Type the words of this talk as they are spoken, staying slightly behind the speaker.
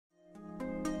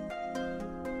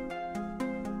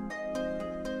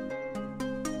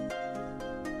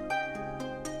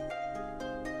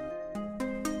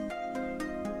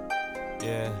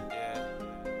Yeah.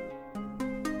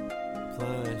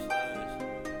 Plunge.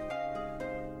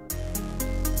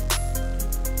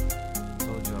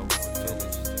 Told you I wasn't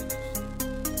finished.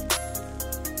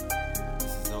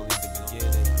 This is only the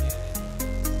beginning.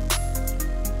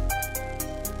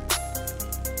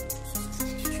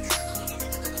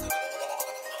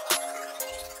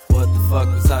 What the fuck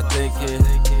was I thinking?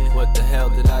 What the hell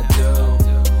did I do?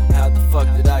 How the fuck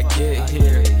did I get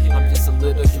here? I'm just a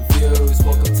little confused.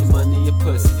 Woke up to money and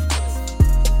pussy.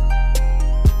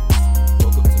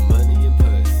 Woke up to money and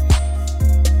pussy.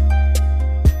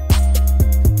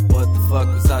 What the fuck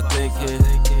was I thinking?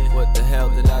 What the hell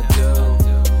did I do?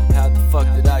 How the fuck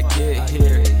did I get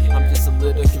here? I'm just a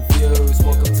little confused.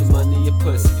 Woke up to money and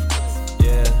pussy.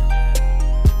 Yeah.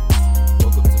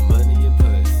 Woke up to money and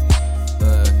pussy.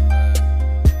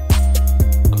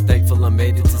 I'm thankful I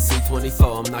made it to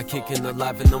C24. I'm not kicking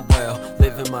alive and I'm well.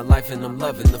 Living my life and I'm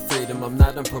loving the freedom. I'm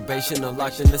not on probation or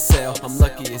locked in a cell. I'm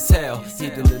lucky as hell.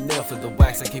 Heating the nail for the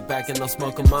wax. I keep back and I'm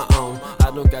smoking my own.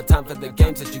 I don't got time for the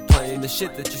games that you playing. The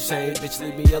shit that you saying, bitch,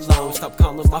 leave me alone. Stop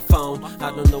calling my phone. I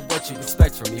don't know what you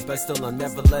expect from me, but still I'll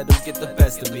never let them get the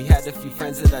best of me. Had a few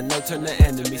friends that I know turn to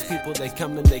enemies. People they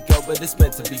come and they go, but it's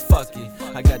meant to be. Fuck it.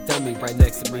 I got dummy right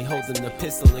next to me, holding a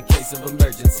pistol in case of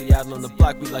emergency. Out on the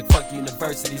block, we like fuck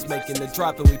universities, making a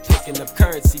drop and we picking up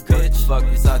currency. Bitch, fuck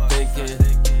was I thinking?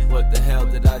 What the hell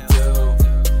did I do?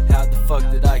 How the fuck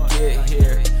did I get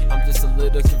here? I'm just a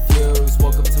little confused.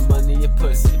 Woke up to money and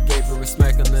pussy. Gave her a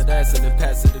smack on that ass and then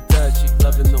passed her the touchy.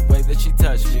 Loving the way that she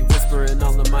touched me, whispering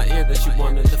all in my ear that she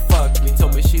wanted to fuck me.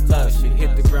 Told me she loves me.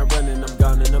 Hit the ground running, I'm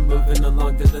gone and I'm moving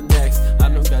along to the next. I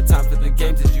don't got time for the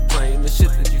games that you playing, the shit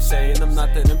that you saying. I'm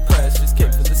not that impressed. Just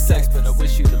came for the sex, but I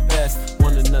wish you the best.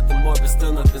 Wanted nothing more, but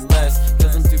still nothing less.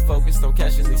 Cause I'm too focused on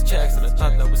cashing these checks, and I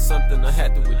thought that was something I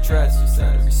had to address. You said